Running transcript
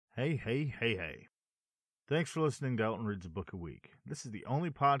Hey, hey, hey, hey. Thanks for listening to Elton Reads a Book a Week. This is the only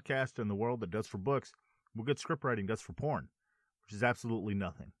podcast in the world that does for books what good script writing does for porn, which is absolutely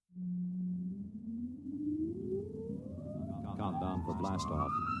nothing. Countdown for blast off.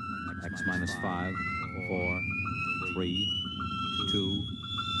 X minus 5, 4, 3, 2,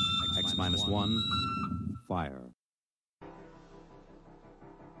 X minus 1, fire.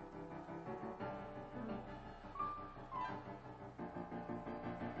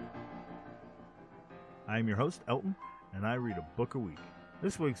 I am your host, Elton, and I read a book a week.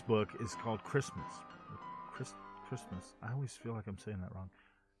 This week's book is called Christmas. Christmas. I always feel like I'm saying that wrong.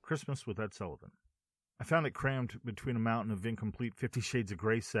 Christmas with Ed Sullivan. I found it crammed between a mountain of incomplete 50 Shades of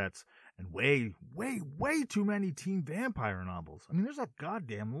Grey sets and way too many teen vampire novels. I mean, there's a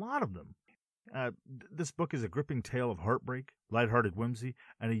goddamn lot of them. This book is a gripping tale of heartbreak, lighthearted whimsy,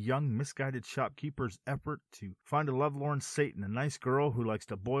 and a young, misguided shopkeeper's effort to find a lovelorn Satan, a nice girl who likes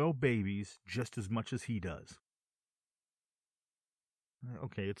to boil babies just as much as he does.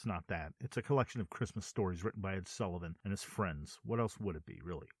 Okay, it's not that. It's a collection of Christmas stories written by Ed Sullivan and his friends. What else would it be,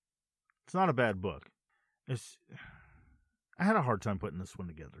 really? It's not a bad book. I had a hard time putting this one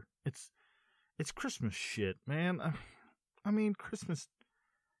together. It's Christmas shit, man. I mean, Christmas.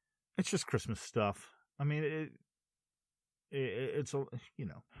 It's just Christmas stuff. I mean, it's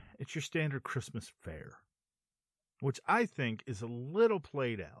it's your standard Christmas fare, which I think is a little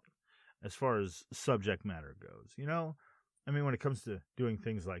played out as far as subject matter goes. You know, I mean, when it comes to doing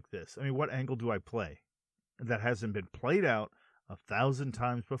things like this, I mean, what angle do I play that hasn't been played out 1,000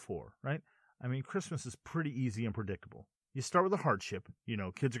 times before, right? I mean, Christmas is pretty easy and predictable. You start with a hardship. You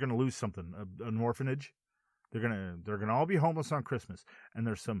know, kids are going to lose something, an orphanage. They're gonna all be homeless on Christmas, and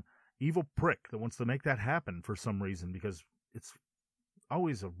there's some evil prick that wants to make that happen for some reason, because it's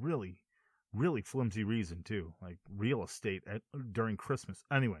always a really, really flimsy reason too, like real estate during Christmas.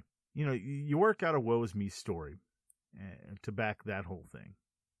 Anyway, you know, you work out a woe is me story to back that whole thing.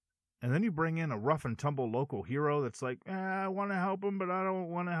 And then you bring in a rough and tumble local hero that's like, I want to help him, but I don't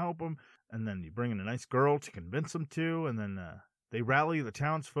want to help him. And then you bring in a nice girl to convince him to, and then they rally the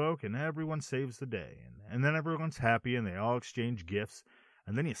townsfolk, and everyone saves the day. And then everyone's happy, and they all exchange gifts.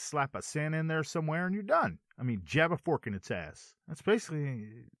 And then you slap a Santa in there somewhere, and you're done. I mean, jab a fork in its ass. That's basically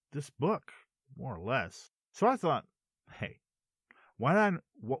this book, more or less. So I thought, hey, why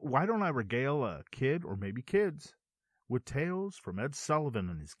don't I regale a kid, or maybe kids, with tales from Ed Sullivan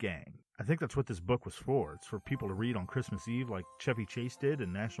and his gang? I think that's what this book was for. It's for people to read on Christmas Eve, like Chevy Chase did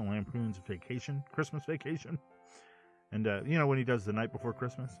in National Lampoon's Christmas Vacation. And, when he does the night before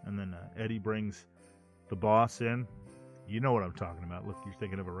Christmas, and then Eddie brings the boss in. You know what I'm talking about. Look, you're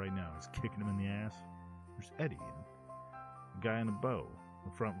thinking of it right now. He's kicking him in the ass. There's Eddie and the guy in a bow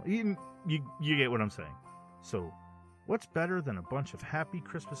in front. You get what I'm saying. So, what's better than a bunch of happy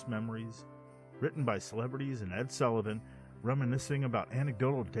Christmas memories written by celebrities and Ed Sullivan, reminiscing about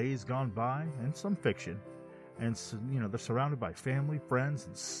anecdotal days gone by and some fiction. And, they're surrounded by family, friends,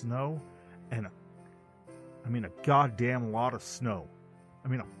 and snow. And, a goddamn lot of snow.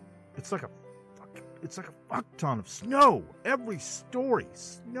 It's like a fuck ton of snow. Every story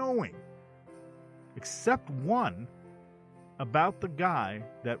snowing. Except one about the guy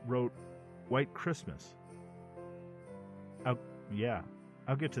that wrote White Christmas. I'll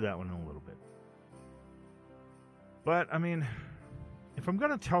get to that one in a little bit. But, if I'm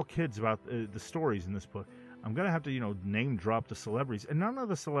going to tell kids about the stories in this book, I'm going to have to, name drop the celebrities. And none of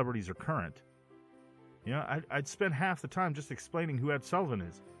the celebrities are current. You know, I'd spend half the time just explaining who Ed Sullivan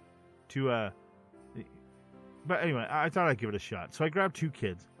is But anyway, I thought I'd give it a shot. So I grabbed two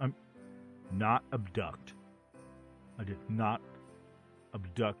kids. I'm not abduct. I did not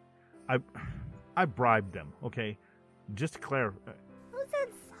abduct. I bribed them, okay? Just to clarify. Who's Ed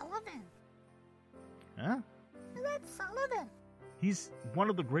Sullivan? Huh? Who's Ed Sullivan? He's one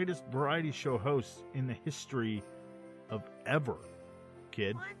of the greatest variety show hosts in the history of ever,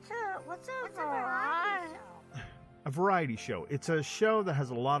 kid. What's a variety show? A variety show. It's a show that has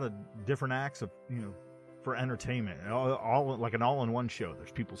a lot of different acts of, for entertainment. All like an all-in-one show.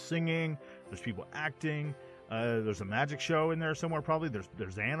 There's people singing. There's people acting. There's a magic show in there somewhere probably.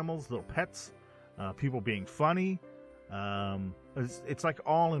 There's animals, little pets, people being funny. It's like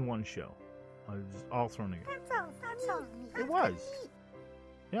all-in-one show. It's all thrown together. That sounds neat. It was.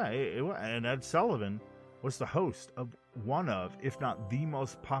 Yeah, it was. And Ed Sullivan was the host of one of, if not the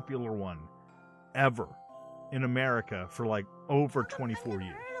most popular one ever in America for like over 24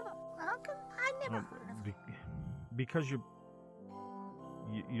 years. I never heard of him. Because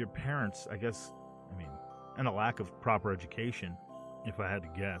your parents, I guess, and a lack of proper education, if I had to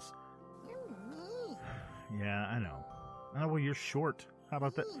guess. You're mean. Yeah, I know. Oh, well, you're short. How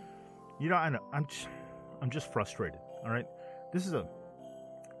about that? You know, I know. I'm just frustrated. All right. It's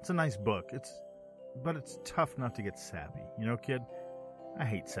a nice book. But it's tough not to get sappy. You know, kid? I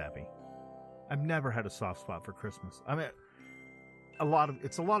hate sappy. I've never had a soft spot for Christmas. I mean,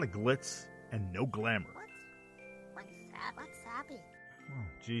 it's a lot of glitz and no glamour. What's sappy? Oh,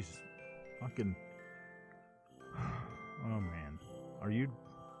 Jesus. Fucking. Oh, man. You're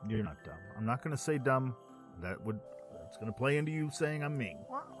not dumb. I'm not going to say dumb. That's going to play into you saying I'm mean.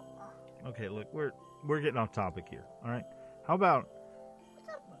 Okay, look, we're getting off topic here, all right? How about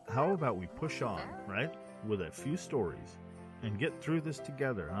we push on, right, with a few stories and get through this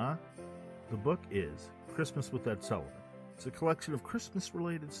together, huh? The book is Christmas with Ed Sullivan. It's a collection of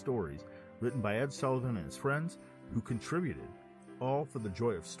Christmas-related stories written by Ed Sullivan and his friends who contributed, all for the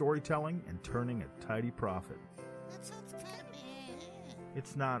joy of storytelling and turning a tidy profit. That sounds kind of bad.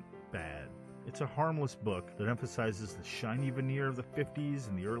 It's not bad. It's a harmless book that emphasizes the shiny veneer of the 50s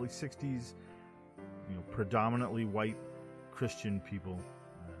and the early 60s, predominantly white Christian people,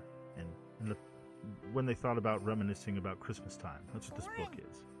 and when they thought about reminiscing about Christmas time. That's what this book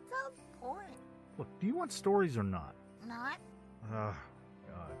is. So boring. Look, do you want stories or not? Not? Oh,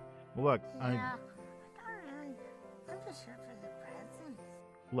 God. Well, look, Yeah. I don't really. I'm just here for the presents.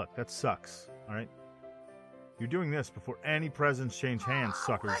 Look, that sucks, all right? You're doing this before any presents change hands,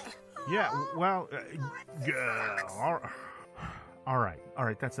 suckers. What? Yeah, well, Sucks. all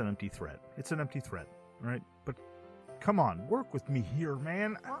right, that's an empty threat. It's an empty threat, all right? But come on, work with me here,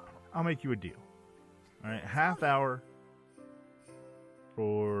 man. I'll make you a deal. All right, half hour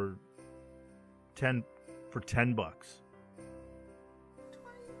for $10. 20.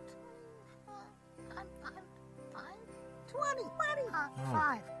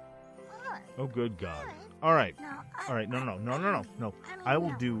 Five. Oh, good God. All right. No, All right, no. I mean, I will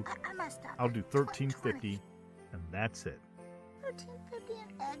no, do I messed up. I'll do $13.50 and that's it. $13.50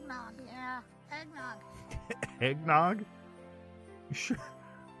 and eggnog. Yeah, eggnog. Eggnog?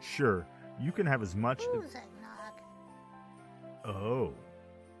 Sure. You can have as much. Booze eggnog.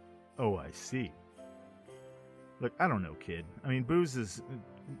 Oh, I see. Look, I don't know, kid. I mean, booze is.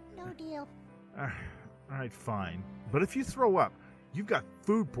 No deal. All right, fine. But if you throw up, you've got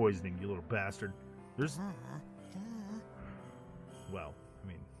food poisoning, you little bastard. Well, I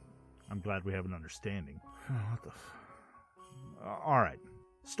mean, I'm glad we have an understanding. What the all right,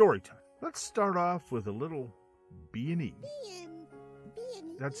 story time. Let's start off with a little B&E. B&E.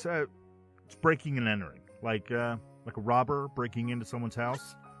 That's it's breaking and entering, like a robber breaking into someone's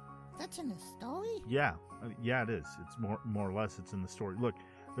house. That's in the story? Yeah, it is. It's more or less. It's in the story. Look,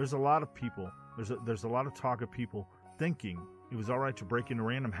 there's a lot of people. There's a lot of talk of people thinking it was all right to break into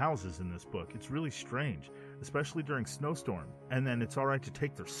random houses in this book. It's really strange, especially during snowstorm. And then it's all right to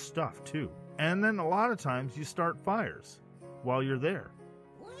take their stuff too. And then a lot of times you start fires while you're there.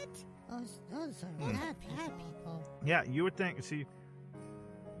 What? Those are bad people. Yeah, you would think. See,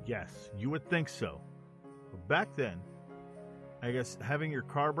 yes, you would think so. But back then, I guess having your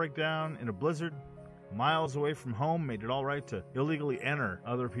car break down in a blizzard miles away from home made it all right to illegally enter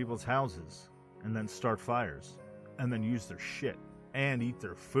other people's houses and then start fires and then use their shit and eat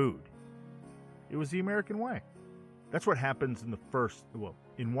their food. It was the American way. That's what happens in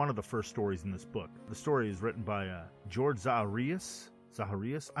one of the first stories in this book. The story is written by George Zaharias.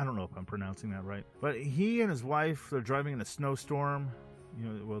 I don't know if I'm pronouncing that right. But he and his wife, they're driving in a snowstorm.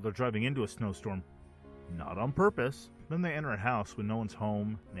 They're driving into a snowstorm. Not on purpose. Then they enter a house when no one's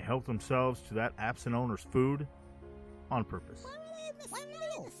home, and they help themselves to that absent owner's food on purpose. Why were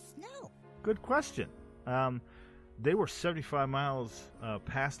they in the snow? Good question. They were 75 miles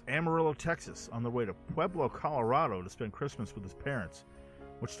past Amarillo, Texas, on their way to Pueblo, Colorado to spend Christmas with his parents,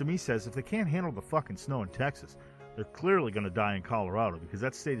 which to me says if they can't handle the fucking snow in Texas, they're clearly going to die in Colorado because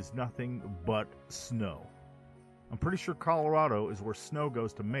that state is nothing but snow. I'm pretty sure Colorado is where snow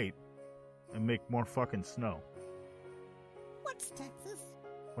goes to mate and make more fucking snow. What's Texas?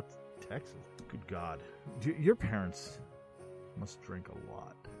 What's Texas? Good God. Your parents must drink a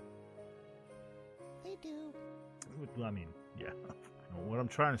lot. They do. I mean, yeah. What I'm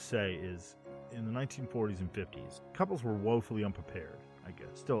trying to say is, in the 1940s and 50s, couples were woefully unprepared, I guess.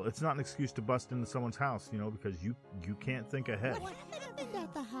 Still, it's not an excuse to bust into someone's house, because you can't think ahead. What happened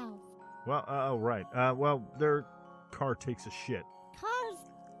at the house? Well, right. Their car takes a shit. Cars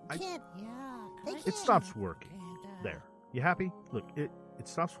can't. They can't. It stops working. There. You happy? Look, it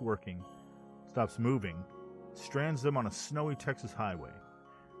stops working, stops moving, strands them on a snowy Texas highway.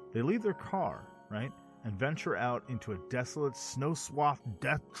 They leave their car, right, and venture out into a desolate, snow-swathed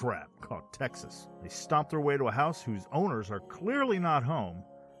death trap called Texas. They stomp their way to a house whose owners are clearly not home,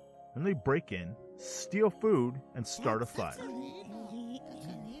 then they break in, steal food, and start a fire.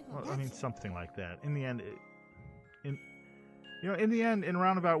 Well, I mean, something like that. In the end, in a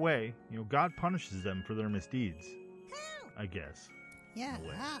roundabout way, God punishes them for their misdeeds. How? I guess. Yeah, No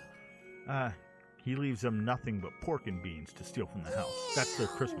way. how? He leaves them nothing but pork and beans to steal from the house. That's their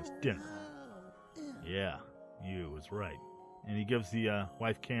Christmas dinner. Yeah, you was right. And he gives the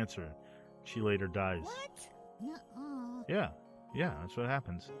wife cancer. She later dies. What? Nuh-uh. Yeah, that's what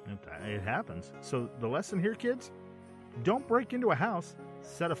happens. It happens. So the lesson here, kids, don't break into a house,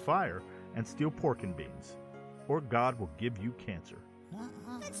 set a fire, and steal pork and beans, or God will give you cancer.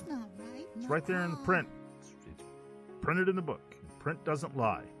 Nuh-uh. That's not right. It's right there in print. It's printed in the book. Print doesn't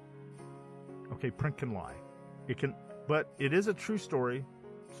lie. Okay, print can lie. It can, but it is a true story,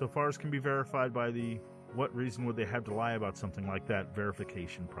 so far as can be verified by the what reason would they have to lie about something like that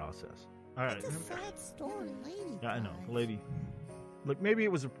verification process. All right. It's a sad story, lady. Yeah, I know, lady. Look, maybe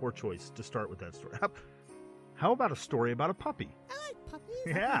it was a poor choice to start with that story. How about a story about a puppy? I like puppies.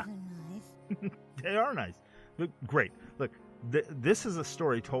 Yeah. Puppies are nice. They are nice. Look, great. Look, this is a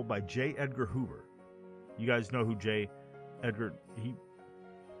story told by J. Edgar Hoover. You guys know who J. Edgar? He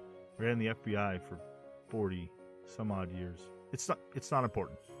ran the FBI for 40 some odd years. It's not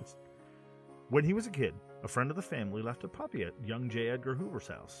important. When he was a kid, a friend of the family left a puppy at young J. Edgar Hoover's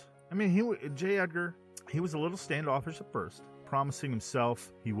house. I mean, J. Edgar, he was a little standoffish at first, promising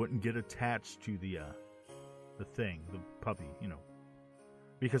himself he wouldn't get attached to the puppy,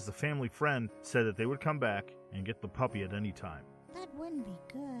 because the family friend said that they would come back and get the puppy at any time. That wouldn't be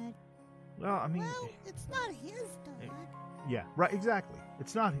good. Well, I mean, Well, it's not his dog. yeah, right, exactly.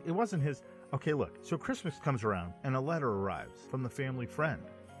 It wasn't his. Okay, look, so Christmas comes around and a letter arrives from the family friend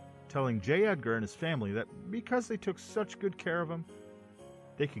telling J. Edgar and his family that because they took such good care of him,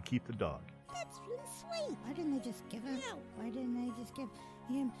 they could keep the dog. That's really sweet. Why didn't they just give him? Why didn't they just give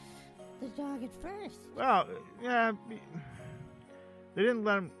him the dog at first? Well, yeah, they didn't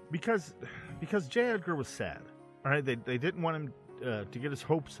let him because J. Edgar was sad. All right, they didn't want him to get his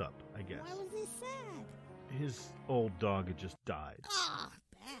hopes up, I guess. Why was he sad? His old dog had just died. Ah,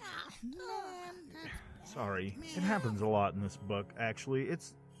 bad. Sorry, it happens a lot in this book. Actually,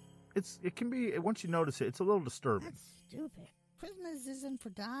 it can be, once you notice it, it's a little disturbing. That's stupid. Christmas isn't for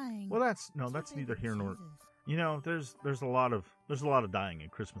dying. Well, that's neither here nor. There's a lot of dying in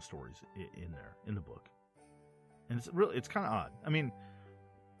Christmas stories in the book, and it's kind of odd. I mean,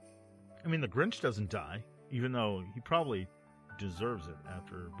 the Grinch doesn't die, even though he probably deserves it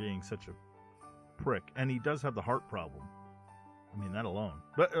after being such a prick, and he does have the heart problem. I mean, that alone.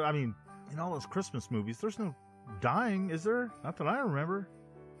 But I mean, in all those Christmas movies, there's no dying, is there? Not that I remember.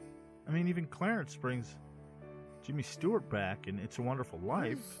 I mean, even Clarence brings Jimmy Stewart back in It's a Wonderful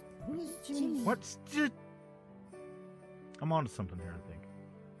Life. Who's Jimmy? What's... I'm on to something here, I think.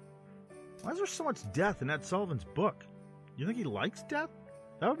 Why is there so much death in Ed Sullivan's book? You think he likes death?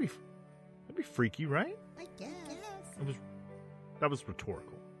 That'd be freaky, right? I guess. That was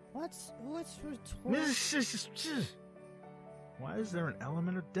rhetorical. What's rhetorical? Why is there an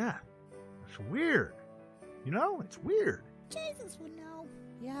element of death? It's weird. It's weird. Jesus would know.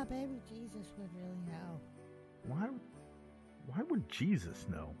 Yeah, baby Jesus would really know. Why would Jesus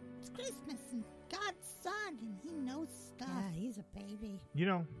know? It's Christmas and God's son, and he knows stuff. Yeah, he's a baby.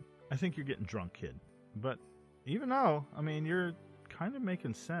 I think you're getting drunk, kid. But even though, you're kind of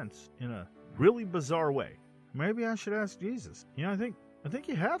making sense in a really bizarre way. Maybe I should ask Jesus. I think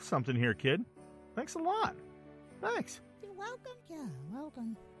you have something here, kid. Thanks a lot. Thanks. You're welcome. Yeah,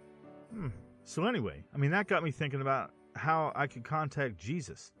 welcome. So anyway, that got me thinking about how I could contact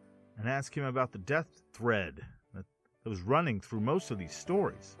Jesus and ask him about the death thread that was running through most of these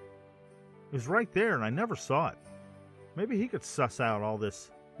stories. It was right there, and I never saw it. Maybe he could suss out all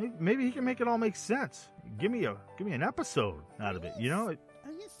this. Maybe he can make it all make sense. Give me an episode out of it. Are you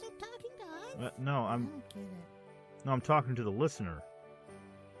still talking to us? No, I don't get it. I'm talking to the listener.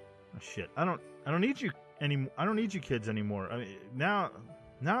 Oh, shit, I don't need you anymore. I don't need you kids anymore. Now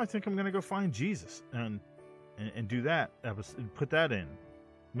I think I'm gonna go find Jesus and do that episode, put that in,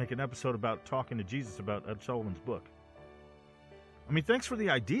 make an episode about talking to Jesus about Ed Sullivan's book. Thanks for the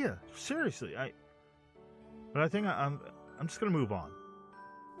idea. Seriously, but I think I'm just gonna move on.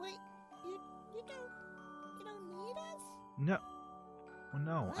 Wait, you don't need us? No, well,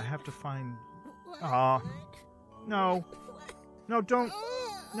 no, What? I have to find. What? Aw. What? No, What? no, don't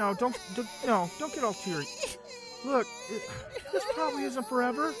get all teary. Look, this probably isn't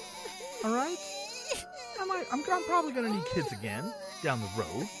forever. All right. I'm probably gonna need kids again down the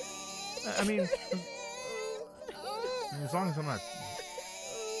road. As long as I'm not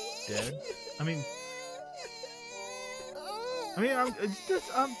dead.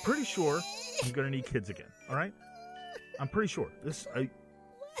 I'm pretty sure I'm gonna need kids again. All right. I'm pretty sure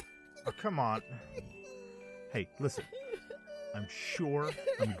come on. Hey, listen. I'm sure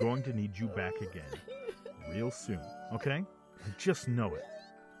I'm going to need you back again real soon, okay? I just know it.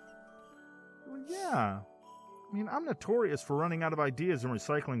 Well, yeah. I mean, I'm notorious for running out of ideas and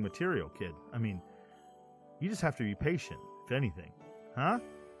recycling material, kid. I mean, you just have to be patient, if anything. Huh?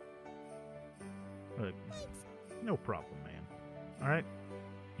 Look, no problem, man. All right?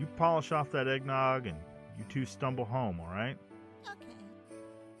 You polish off that eggnog and you two stumble home, all right? Okay.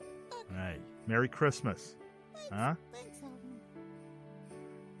 All right. Merry Christmas. Huh? Thanks, Alvin.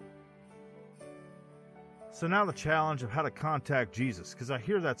 So now the challenge of how to contact Jesus, because I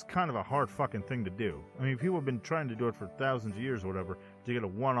hear that's kind of a hard fucking thing to do. I mean, people have been trying to do it for thousands of years or whatever to get a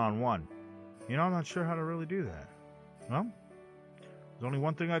one-on-one. You know, I'm not sure how to really do that. Well, there's only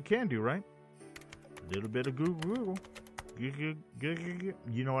one thing I can do, right? A little bit of Google. You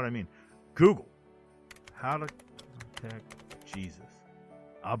know what I mean. Google. How to contact Jesus.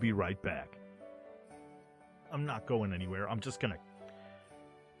 I'll be right back. I'm not going anywhere. I'm just going to...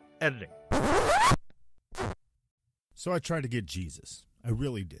 Editing. So I tried to get Jesus. I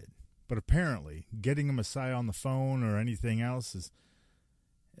really did. But apparently, getting a Messiah on the phone or anything else is...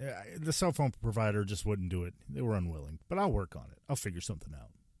 the cell phone provider just wouldn't do it. They were unwilling. But I'll work on it. I'll figure something out.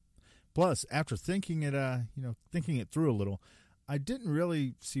 Plus, after thinking it through a little, I didn't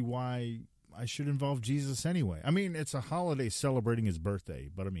really see why I should involve Jesus anyway. I mean, it's a holiday celebrating his birthday,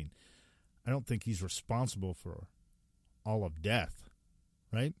 but I mean, I don't think he's responsible for all of death,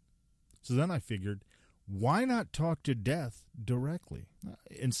 right? So then I figured, why not talk to death directly?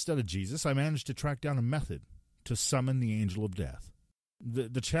 Instead of Jesus, I managed to track down a method to summon the angel of death.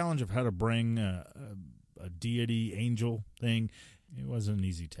 The challenge of how to bring a deity angel thing, it wasn't an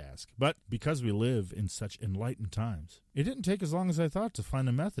easy task. But because we live in such enlightened times, it didn't take as long as I thought to find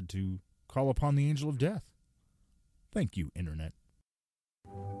a method to call upon the angel of death. Thank you, Internet.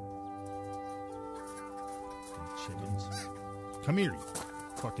 Chickens. Come here, you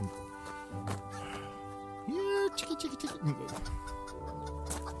fucking... Yeah, chicken.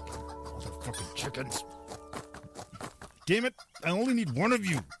 Motherfucking chickens. Damn it, I only need one of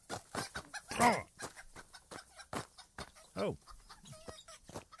you. Oh.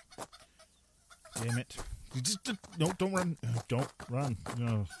 Damn it. No, don't run. Don't run.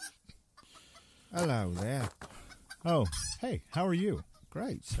 No. Hello there. Oh, hey, how are you?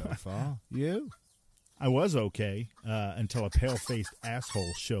 Great so far. You? I was okay until a pale-faced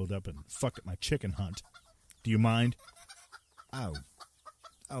asshole showed up and fucked at my chicken hunt. Do you mind? Oh,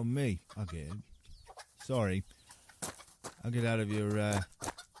 me. I get it. Sorry. I'll get out of your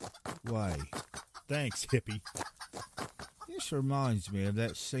way. Thanks, hippie. This reminds me of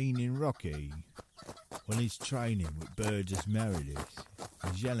that scene in Rocky when he's training with Burgess Meredith.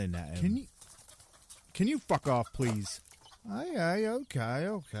 He's yelling at him. Can you fuck off, please? Hey,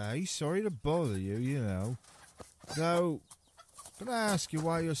 okay. Sorry to bother you, you know. So, can I ask you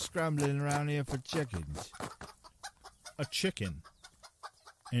why you're scrambling around here for chickens? A chicken.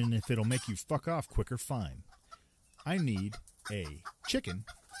 And if it'll make you fuck off quicker, fine. I need a chicken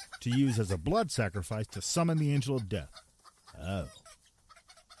to use as a blood sacrifice to summon the angel of death. Oh.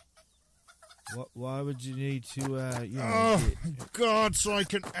 Why would you need to, Oh, God, so I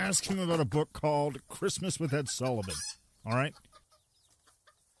can ask him about a book called Christmas with Ed Sullivan. All right?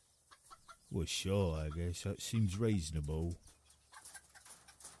 Well, sure, I guess. That seems reasonable.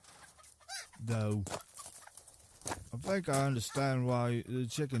 Though, I think I understand why the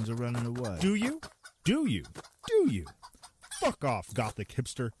chickens are running away. Do you? Fuck off, gothic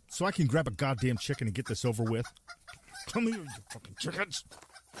hipster, so I can grab a goddamn chicken and get this over with. Come here, you fucking chickens.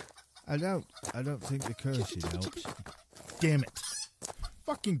 I don't think the cursing helps. Damn it.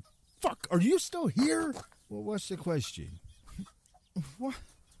 Fucking fuck, are you still here? Well, what's the question?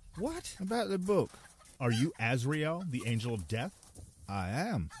 What? About the book. Are you Azrael, the angel of death? I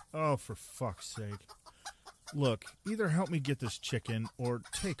am. Oh, for fuck's sake. Look, either help me get this chicken or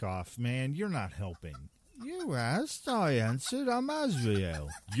take off, man. You're not helping. You asked, I answered. I'm Azrael.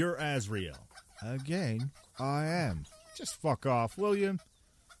 You're Azrael. Again, I am. Just fuck off, will you?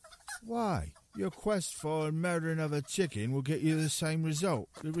 Why? Your quest for murdering of a chicken will get you the same result.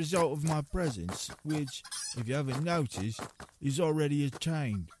 The result of my presence, which, if you haven't noticed, is already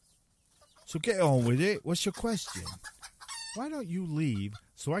attained. So get on with it. What's your question? Why don't you leave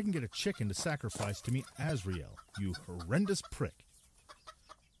so I can get a chicken to sacrifice to meet Azrael, you horrendous prick?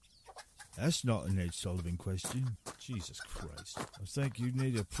 That's not an Ed Sullivan question. Jesus Christ. I think you'd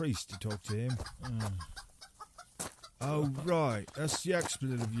need a priest to talk to him. Oh, right. That's the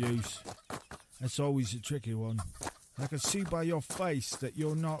expletive use. That's always a tricky one. I can see by your face that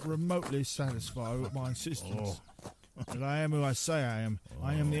you're not remotely satisfied with my insistence. But I am who I say I am.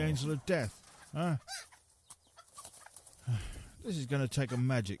 I am the angel of death. Huh? This is going to take a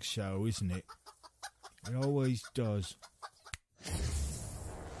magic show, isn't it? It always does.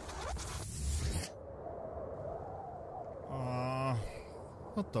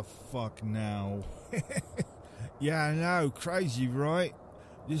 What the fuck now? Yeah, I know. Crazy, right?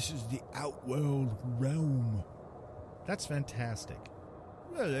 This is the Outworld realm. That's fantastic.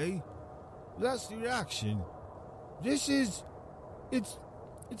 Really? That's the reaction. This is... It's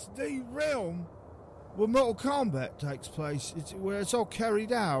the realm where Mortal Kombat takes place. It's where it's all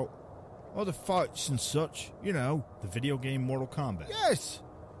carried out. All the fights and such, you know. The video game Mortal Kombat. Yes!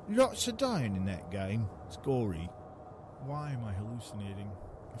 Lots of dying in that game. It's gory. Why am I hallucinating?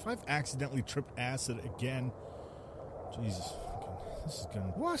 If I've accidentally tripped acid again... Jesus, this is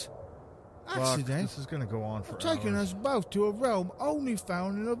gonna... What? Fuck, Accident? this is going to go on for Taking hours. us both to a realm only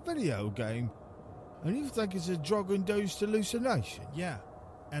found in a video game. And you think it's a drug-induced hallucination? Yeah,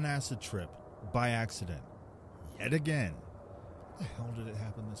 an acid trip. By accident. Yet again. The hell did it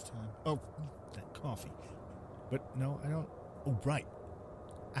happen this time? Oh, that coffee. But no, I don't... Oh, right.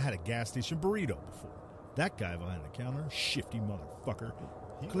 I had a gas station burrito before. That guy behind the counter, shifty motherfucker.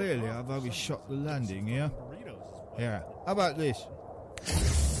 Clearly, I've overshot the landing here. Burritos is what- Here, how about this?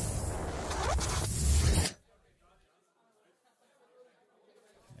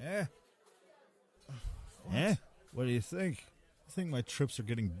 Yeah? Yeah? What do you think? I think my trips are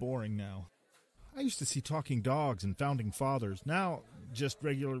getting boring now. I used to see talking dogs and founding fathers. Now, just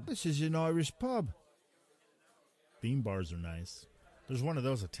regular This is an Irish pub. bean bars are nice. There's one of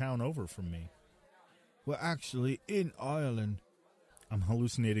those a town over from me. We're actually in Ireland. I'm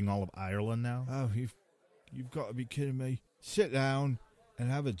hallucinating all of Ireland now. Oh, you've got to be kidding me. Sit down and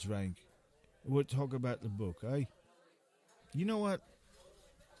have a drink. We'll talk about the book, eh? You know what?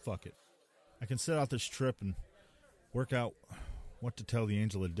 Fuck it. I can set out this trip and work out what to tell the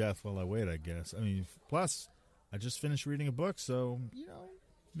Angel of Death while I wait, I guess. I mean, plus, I just finished reading a book, so, you know,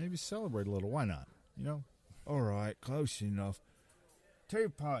 maybe celebrate a little. Why not? You know? All right, close enough. 2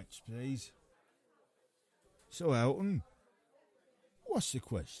 pints, please. So, Elton, what's the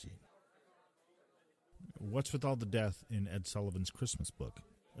question? What's with all the death in Ed Sullivan's Christmas book?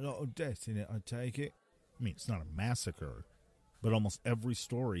 A lot of death in it, I take it. I mean, it's not a massacre, but almost every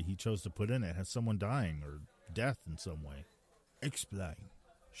story he chose to put in it has someone dying or death in some way. Explain.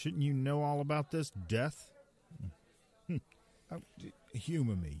 Shouldn't you know all about this death?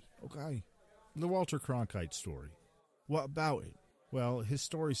 Humour me, okay? The Walter Cronkite story. What about it? Well, his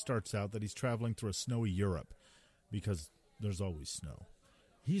story starts out that he's traveling through a snowy Europe, because there's always snow.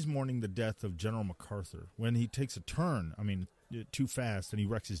 He's mourning the death of General MacArthur when he takes a turn, too fast, and he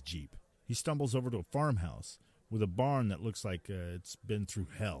wrecks his Jeep. He stumbles over to a farmhouse with a barn that looks like it's been through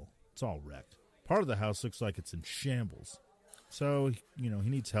hell. It's all wrecked. Part of the house looks like it's in shambles. So, he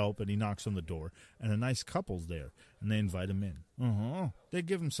needs help, and he knocks on the door, and a nice couple's there, and they invite him in. They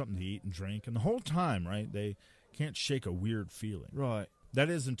give him something to eat and drink, and the whole time, right, they can't shake a weird feeling. Right. That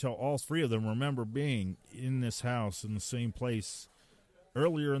is until all three of them remember being in this house in the same place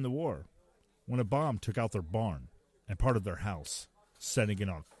earlier in the war when a bomb took out their barn and part of their house, setting it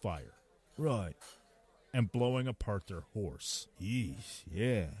on fire. Right. And blowing apart their horse. Yeesh,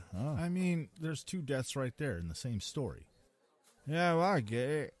 yeah. Huh. I mean, there's 2 deaths right there in the same story. Yeah, well, I get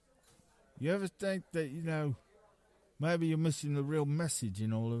it. You ever think that, maybe you're missing the real message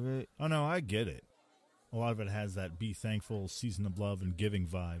in all of it? Oh, no, I get it. A lot of it has that be thankful, season of love, and giving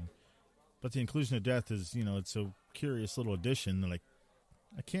vibe. But the inclusion of death is, it's a curious little addition that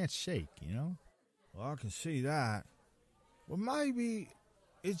I can't shake, Well, I can see that. Well, maybe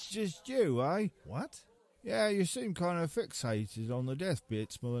it's just you, eh? What? Yeah, you seem kind of fixated on the death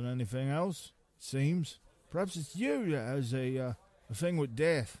bits more than anything else, it seems. Perhaps it's you that has a thing with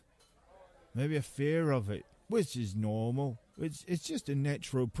death. Maybe a fear of it, which is normal. It's just a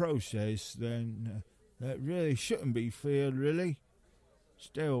natural process, then, that really shouldn't be feared, really.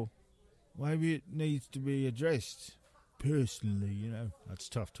 Still, maybe it needs to be addressed personally, That's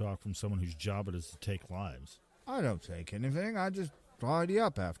tough talk from someone whose job it is to take lives. I don't take anything. I just tidy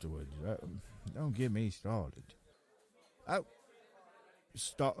up afterwards. Don't get me started. Oh,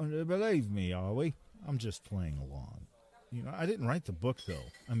 starting to believe me, are we? I'm just playing along. I didn't write the book, though.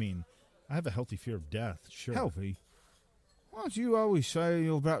 I mean, I have a healthy fear of death, sure. Healthy? Why don't you always say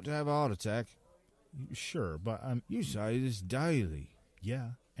you're about to have a heart attack? Sure, but You say this daily.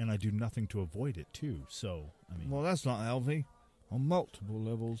 Yeah, and I do nothing to avoid it, too, so, Well, that's not healthy. On multiple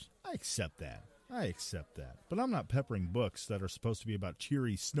levels. I accept that. But I'm not peppering books that are supposed to be about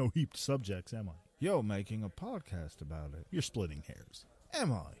cheery, snow-heaped subjects, am I? You're making a podcast about it. You're splitting hairs.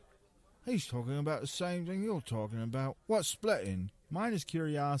 Am I? He's talking about the same thing you're talking about. What's splitting? Mine is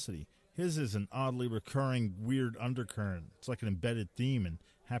curiosity. His is an oddly recurring, weird undercurrent. It's like an embedded theme in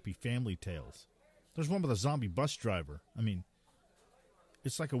Happy Family Tales. There's one with a zombie bus driver. I mean,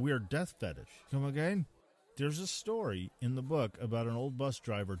 it's like a weird death fetish. Come again? There's a story in the book about an old bus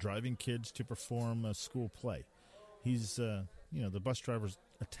driver driving kids to perform a school play. He's, the bus driver's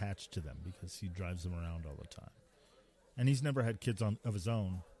attached to them because he drives them around all the time. And he's never had kids of his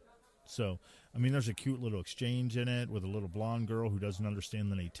own. So, I mean, there's a cute little exchange in it with a little blonde girl who doesn't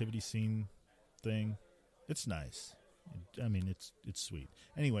understand the nativity scene thing. It's nice. It's sweet.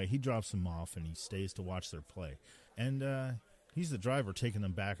 Anyway, he drops them off and he stays to watch their play. And he's the driver taking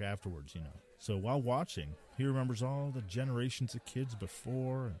them back afterwards, So while watching, he remembers all the generations of kids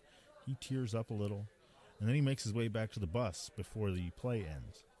before, and he tears up a little. And then he makes his way back to the bus before the play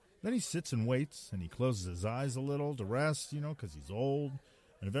ends. Then he sits and waits, and he closes his eyes a little to rest, because he's old.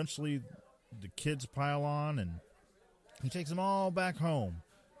 And eventually the kids pile on, and he takes them all back home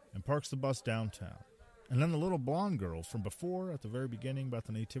and parks the bus downtown. And then the little blonde girl from before, at the very beginning, about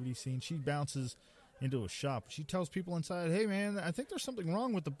the nativity scene, she bounces into a shop. She tells people inside, "Hey, man, I think there's something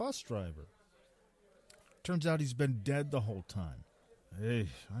wrong with the bus driver." Turns out he's been dead the whole time. Hey,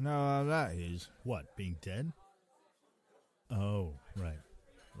 I know how that is. What, being dead? Oh, right.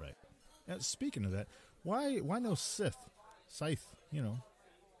 Speaking of that, why no scythe,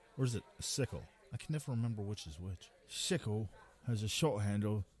 or is it a sickle? I can never remember which is which. Sickle has a short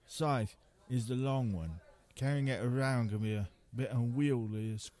handle. Scythe is the long one. Carrying it around can be a bit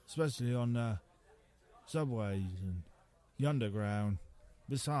unwieldy, especially on subways and the underground.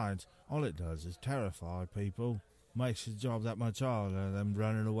 Besides, all it does is terrify people. Makes the job that much harder than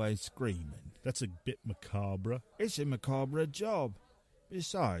running away screaming. That's a bit macabre. It's a macabre job.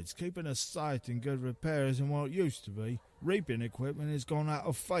 Besides, keeping a scythe in good repair isn't what it used to be. Reaping equipment has gone out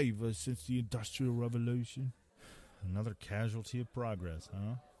of favour since the Industrial Revolution. Another casualty of progress,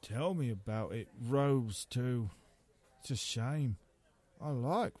 huh? Tell me about it. Robes, too. It's a shame. I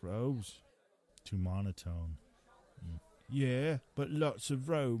like robes. Too monotone. Yeah, but lots of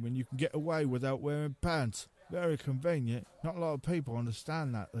robe and you can get away without wearing pants. Very convenient. Not a lot of people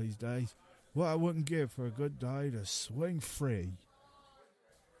understand that these days. What I wouldn't give for a good day to swing free.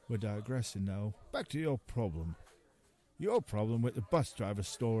 We're digressing now. Back to your problem. Your problem with the bus driver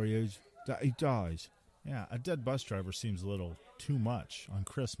story is that he dies. Yeah, a dead bus driver seems a little too much on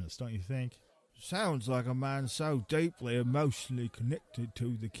Christmas, don't you think? Sounds like a man so deeply emotionally connected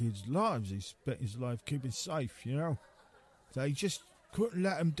to the kids' lives he spent his life keeping safe, They just couldn't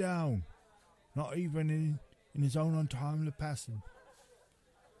let him down. Not even in his own untimely passing.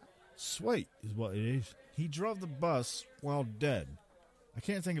 Sweet is what it is. He drove the bus while dead. I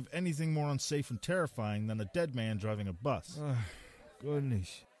can't think of anything more unsafe and terrifying than a dead man driving a bus.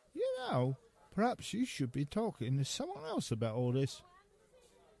 Goodness. Perhaps you should be talking to someone else about all this.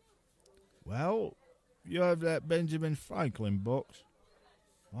 Well, you have that Benjamin Franklin box.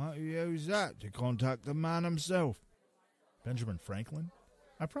 Why don't you use that to contact the man himself? Benjamin Franklin?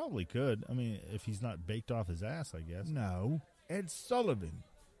 I probably could. I mean, if he's not baked off his ass, I guess. No, Ed Sullivan.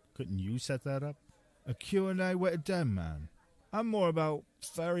 Couldn't you set that up? A Q&A with a dead man. I'm more about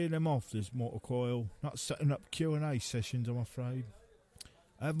ferrying him off this motor coil, not setting up Q&A sessions, I'm afraid.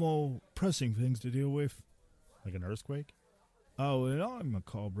 I have more pressing things to deal with. Like an earthquake? Oh, and I'm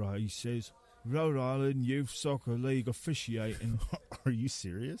macabre, he says. Rhode Island Youth Soccer League officiating. Are you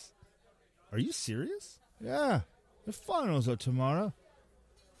serious? Yeah, the finals are tomorrow.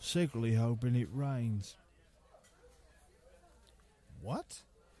 Secretly hoping it rains. What?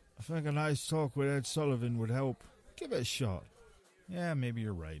 I think a nice talk with Ed Sullivan would help. Give it a shot. Yeah, maybe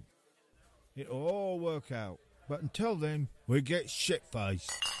you're right. It'll all work out. But until then, we get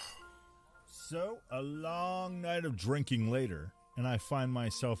shit-faced. So, a long night of drinking later, and I find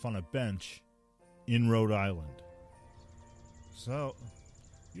myself on a bench in Rhode Island. So,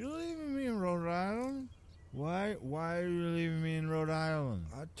 you're leaving me in Rhode Island? Why are you leaving me in Rhode Island?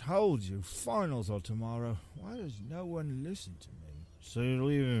 I told you, finals are tomorrow. Why does no one listen to me? So you're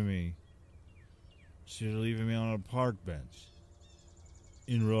leaving me. So you're leaving me on a park bench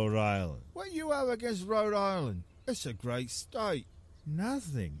in Rhode Island. What you have against Rhode Island? It's a great state.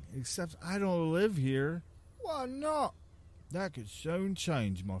 Nothing, except I don't live here. Why not? That could soon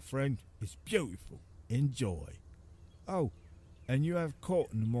change, my friend. It's beautiful. Enjoy. Oh, and you have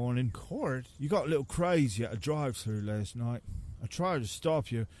court in the morning. Court? You got a little crazy at a drive-thru last night. I tried to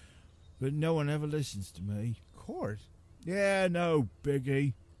stop you, but no one ever listens to me. Court? Yeah, no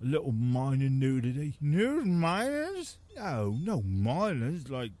biggie. A little minor nudity. Nude minors? No minors,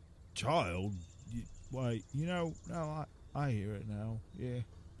 like child. Wait, no, I hear it now. Yeah.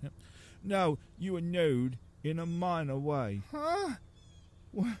 Yep. No, you were nude in a minor way. Huh?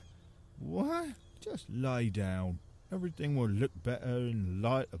 What? Just lay down. Everything will look better in the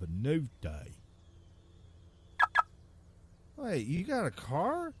light of a new day. Wait, you got a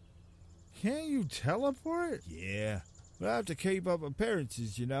car? Can't you teleport? Yeah. But I have to keep up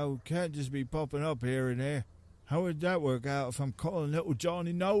appearances, you know. Can't just be popping up here and there. How would that work out if I'm calling little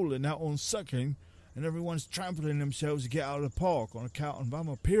Johnny Nolan out on sucking and everyone's trampling themselves to get out of the park on account of I'm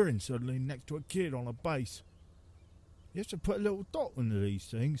appearing suddenly next to a kid on a base? You have to put a little thought into these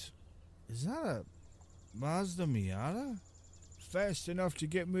things. Is that a Mazda Miata? Fast enough to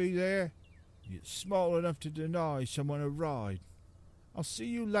get me there, yet small enough to deny someone a ride. I'll see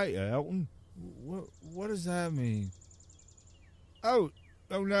you later, Elton. What does that mean? Oh,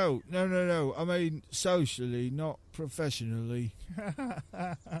 no. I mean socially, not professionally.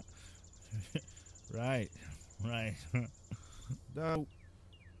 Right. No.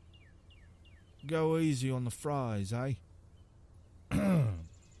 Go easy on the fries, eh?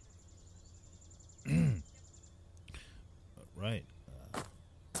 Right.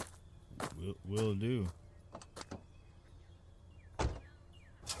 Will do.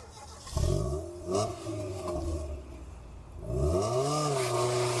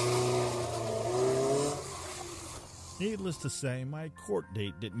 Needless to say, my court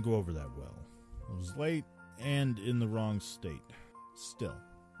date didn't go over that well. I was late and in the wrong state. Still,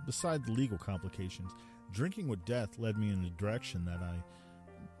 beside the legal complications, drinking with death led me in a direction that I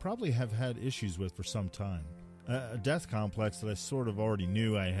probably have had issues with for some time. A death complex that I sort of already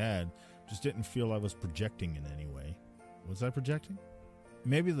knew I had, just didn't feel I was projecting in any way. Was I projecting?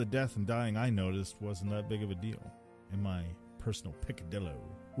 Maybe the death and dying I noticed wasn't that big of a deal. In my personal picadillo,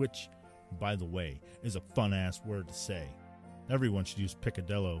 which, by the way, is a fun-ass word to say. Everyone should use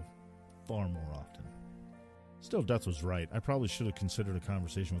picadillo far more often. Still, Death was right. I probably should have considered a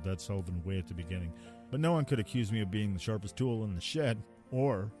conversation with Ed Sullivan way at the beginning, but no one could accuse me of being the sharpest tool in the shed,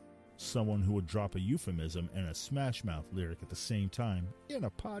 or someone who would drop a euphemism and a Smash Mouth lyric at the same time in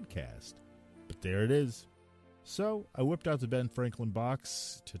a podcast. But there it is. So, I whipped out the Ben Franklin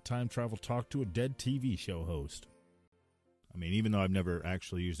box to time travel talk to a dead TV show host. I mean, even though I've never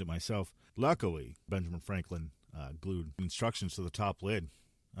actually used it myself, luckily, Benjamin Franklin glued instructions to the top lid.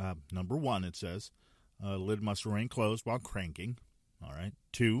 Number 1, it says, lid must remain closed while cranking. All right.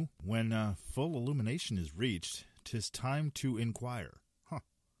 2, when full illumination is reached, 'tis time to inquire.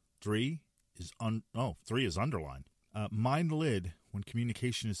 3 is underlined. Mind lid when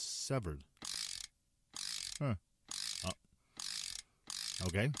communication is severed.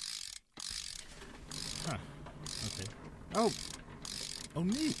 Okay. Okay. Oh,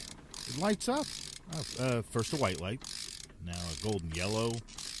 neat. It lights up. First a white light, now a golden yellow,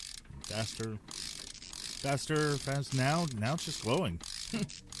 faster. Now it's just glowing.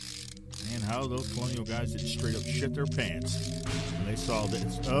 Man, how those colonial guys did straight up shit their pants when they saw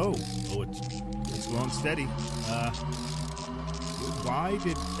this. It's glowing steady. Why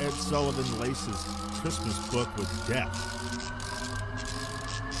did Ed Sullivan lace his Christmas book with death?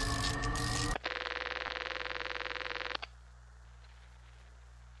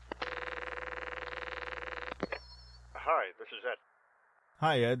 Hi, this is Ed.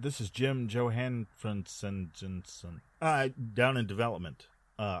 Hi, Ed. This is Jim Johansen, down in development.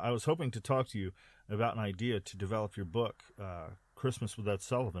 I was hoping to talk to you about an idea to develop your book, Christmas with Ed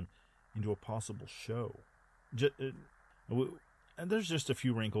Sullivan, into a possible show. And there's just a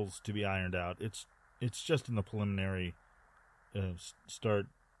few wrinkles to be ironed out. It's just in the preliminary start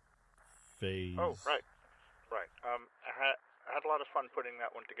phase. Oh, right. I had a lot of fun putting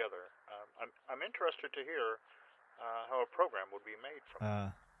that one together. I'm interested to hear how a program would be made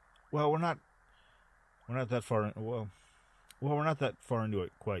from. Well, we're not that far. We're not that far into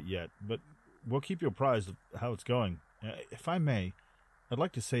it quite yet, but we'll keep you apprised of how it's going. If I may, I'd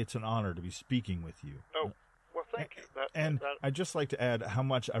like to say it's an honor to be speaking with you. Oh, well, thank you. I'd just like to add how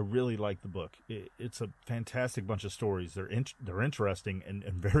much I really like the book. It's a fantastic bunch of stories. They're interesting and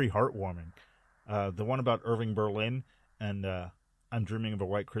very heartwarming. The one about Irving Berlin and I'm Dreaming of a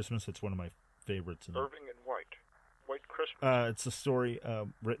White Christmas, it's one of my favorites. Irving and White Christmas? It's a story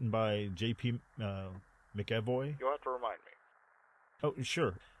written by J.P. McEvoy. You'll have to remind me. Oh,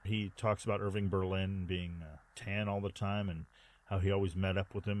 sure. He talks about Irving Berlin being tan all the time and how he always met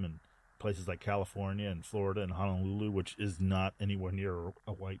up with him in places like California and Florida and Honolulu, which is not anywhere near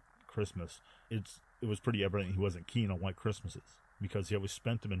a white Christmas. It was pretty evident he wasn't keen on white Christmases because he always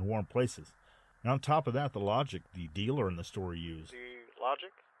spent them in warm places. And on top of that, the logic the dealer in the story used. The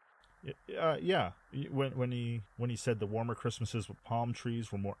logic? Yeah. When he said the warmer Christmases with palm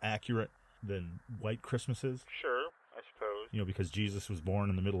trees were more accurate than white Christmases. Sure, I suppose. because Jesus was born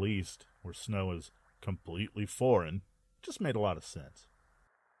in the Middle East, where snow is completely foreign, just made a lot of sense.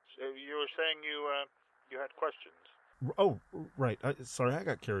 So you were saying you had questions. Oh, right. Sorry, I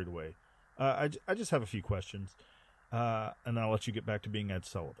got carried away. I just have a few questions, and then I'll let you get back to being Ed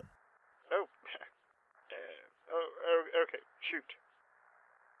Sullivan. Oh, okay, shoot.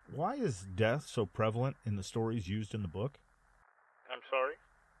 Why is death so prevalent in the stories used in the book? I'm sorry?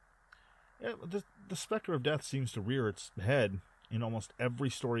 Yeah, the specter of death seems to rear its head in almost every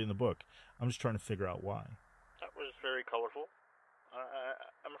story in the book. I'm just trying to figure out why. That was very colorful.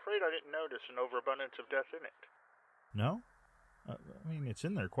 I'm afraid I didn't notice an overabundance of death in it. No? I mean, it's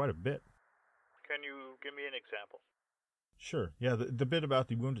in there quite a bit. Can you give me an example? Sure. Yeah, the bit about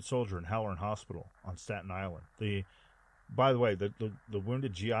the wounded soldier in Halloran Hospital on Staten Island. By the way, the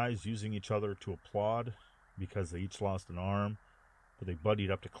wounded GIs using each other to applaud because they each lost an arm, but they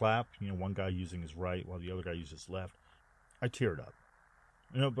buddied up to clap. One guy using his right while the other guy used his left. I teared up.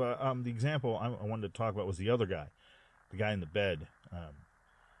 But the example I wanted to talk about was the other guy, the guy in the bed,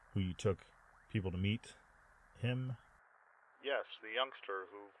 who you took people to meet him. Yes, the youngster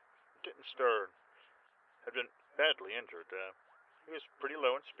who didn't stir, had been badly injured. He was pretty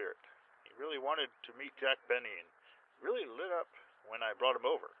low in spirit. He really wanted to meet Jack Benny and really lit up when I brought him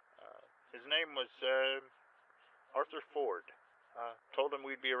over. His name was Arthur Ford. Told him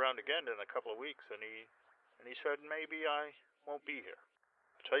we'd be around again in a couple of weeks, and he said maybe I won't be here.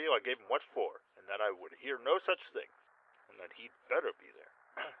 I tell you, I gave him what for, and that I would hear no such thing, and that he'd better be there.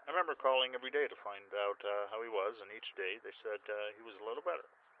 I remember calling every day to find out how he was, and each day they said he was a little better.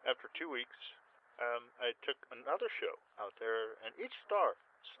 After 2 weeks, I took another show out there, and each star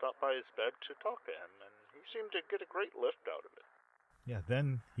stopped by his bed to talk to him, and he seemed to get a great lift out of it. Yeah,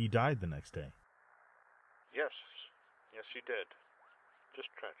 then he died the next day. Yes, he did.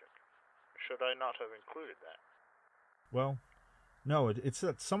 Just tragic. Should I not have included that? Well, no, it's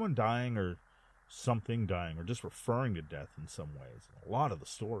that someone dying or something dying or just referring to death in some ways. A lot of the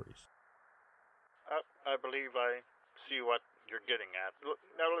stories. I believe I see what you're getting at.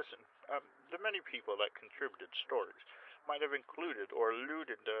 Now listen, the many people that contributed stories might have included or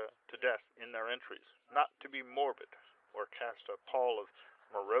alluded to death in their entries, not to be morbid or cast a pall of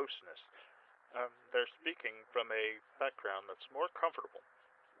moroseness. They're speaking from a background that's more comfortable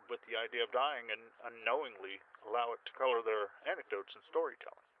with the idea of dying and unknowingly allow it to color their anecdotes and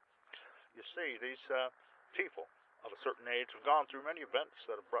storytelling. You see, these people of a certain age have gone through many events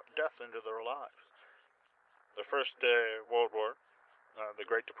that have brought death into their lives. The First World War, the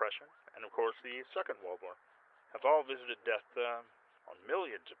Great Depression, and of course the Second World War have all visited death on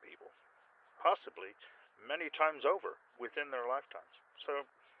millions of people, possibly many times over within their lifetimes. So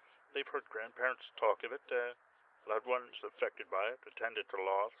they've heard grandparents talk of it, loved ones affected by it, attended to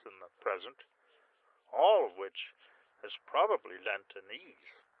loss in the present, all of which has probably lent an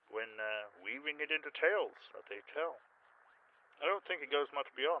ease when weaving it into tales that they tell. I don't think it goes much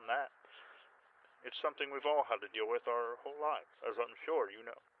beyond that. It's something we've all had to deal with our whole lives, as I'm sure you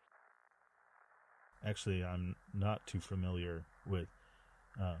know. Actually, I'm not too familiar with...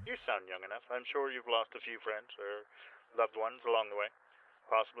 You sound young enough. I'm sure you've lost a few friends or loved ones along the way.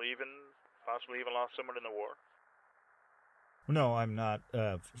 Possibly even lost someone in the war. No, I'm not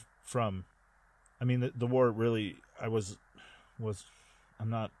from... I mean, the war really... I was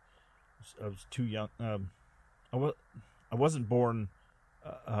too young. I wasn't born...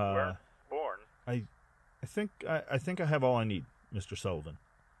 Where? Born? I think I have all I need, Mr. Sullivan.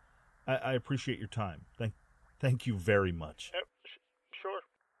 I appreciate your time. Thank you very much.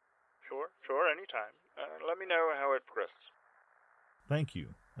 Sure, anytime. Let me know how it progresses. Thank you.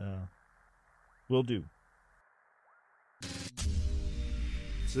 Will do.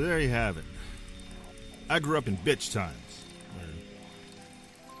 So there you have it. I grew up in bitch times, where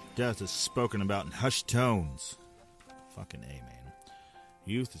death is spoken about in hushed tones. Fucking A, man.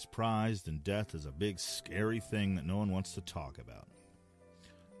 Youth is prized, and death is a big, scary thing that no one wants to talk about.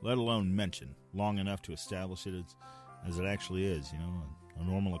 Let alone mention, long enough to establish it as it actually is, a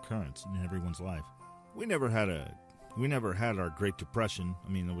normal occurrence in everyone's life. We never had our Great Depression. I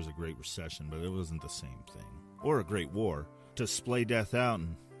mean, there was a Great Recession, but it wasn't the same thing. Or a Great War. To splay death out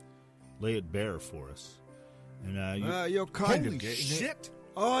and lay it bare for us. And you're kind of getting shit! It.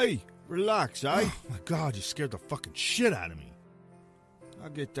 Oi, relax, eh? Oh my God, you scared the fucking shit out of me. I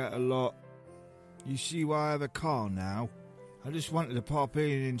get that a lot. You see why I have a car now? I just wanted to pop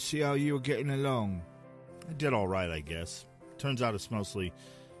in and see how you were getting along. I did all right, I guess. Turns out it's mostly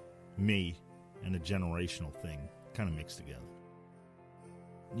me and a generational thing, kind of mixed together.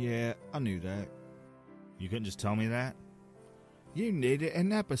 Yeah, I knew that. You couldn't just tell me that? You needed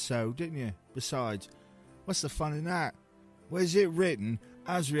an episode, didn't you? Besides, what's the fun in that? Where's it written,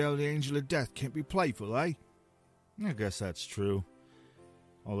 Azrael the Angel of Death can't be playful, eh? I guess that's true.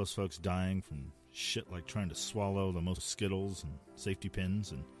 All those folks dying from shit like trying to swallow the most Skittles and safety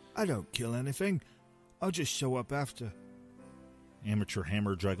pins and I don't kill anything. I'll just show up after. amateur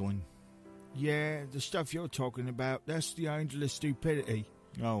hammer juggling. Yeah, the stuff you're talking about, that's the Angel of Stupidity.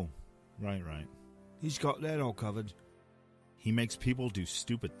 Oh, right. He's got that all covered. He makes people do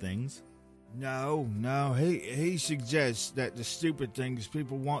stupid things? No, he suggests that the stupid things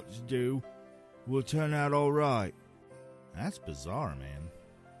people want to do will turn out all right. That's bizarre, man.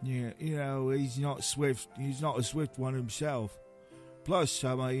 Yeah, you know, he's not a swift one himself. Plus,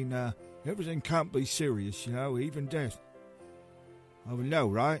 I mean, everything can't be serious, you know, even death. I would know,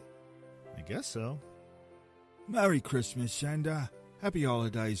 right? I guess so. Merry Christmas and happy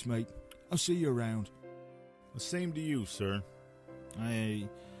holidays, mate. I'll see you around. The same to you, sir. I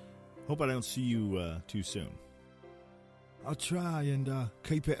hope I don't see you too soon. I'll try and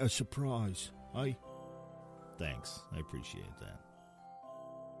keep it a surprise, eh? Thanks. I appreciate that.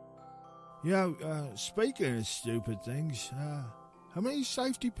 You know, speaking of stupid things, how many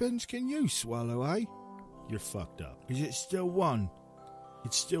safety pins can you swallow, eh? You're fucked up. Is it still one?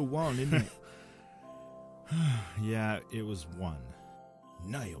 It's still one, isn't it? Yeah, it was one.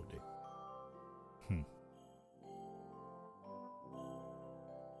 Nailed it.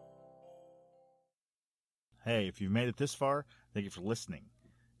 Hey, if you've made it this far, thank you for listening.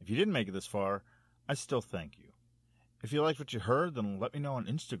 If you didn't make it this far, I still thank you. If you liked what you heard, then let me know on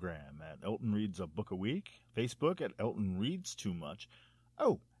Instagram at Elton Reads a Book a Week, Facebook at Elton Reads Too Much,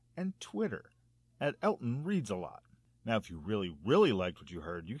 and Twitter at Elton Reads a Lot. Now, if you really, really liked what you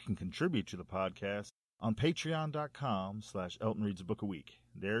heard, you can contribute to the podcast on patreon.com/Elton Reads a Book a Week.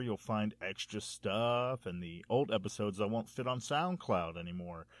 There you'll find extra stuff and the old episodes that won't fit on SoundCloud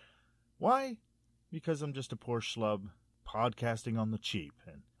anymore. Why? Because I'm just a poor schlub podcasting on the cheap,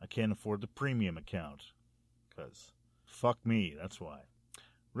 and I can't afford the premium account. Because fuck me, that's why.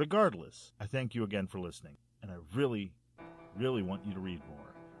 Regardless, I thank you again for listening, and I really, really want you to read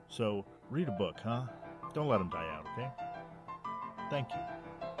more. So, read a book, huh? Don't let them die out, okay? Thank you.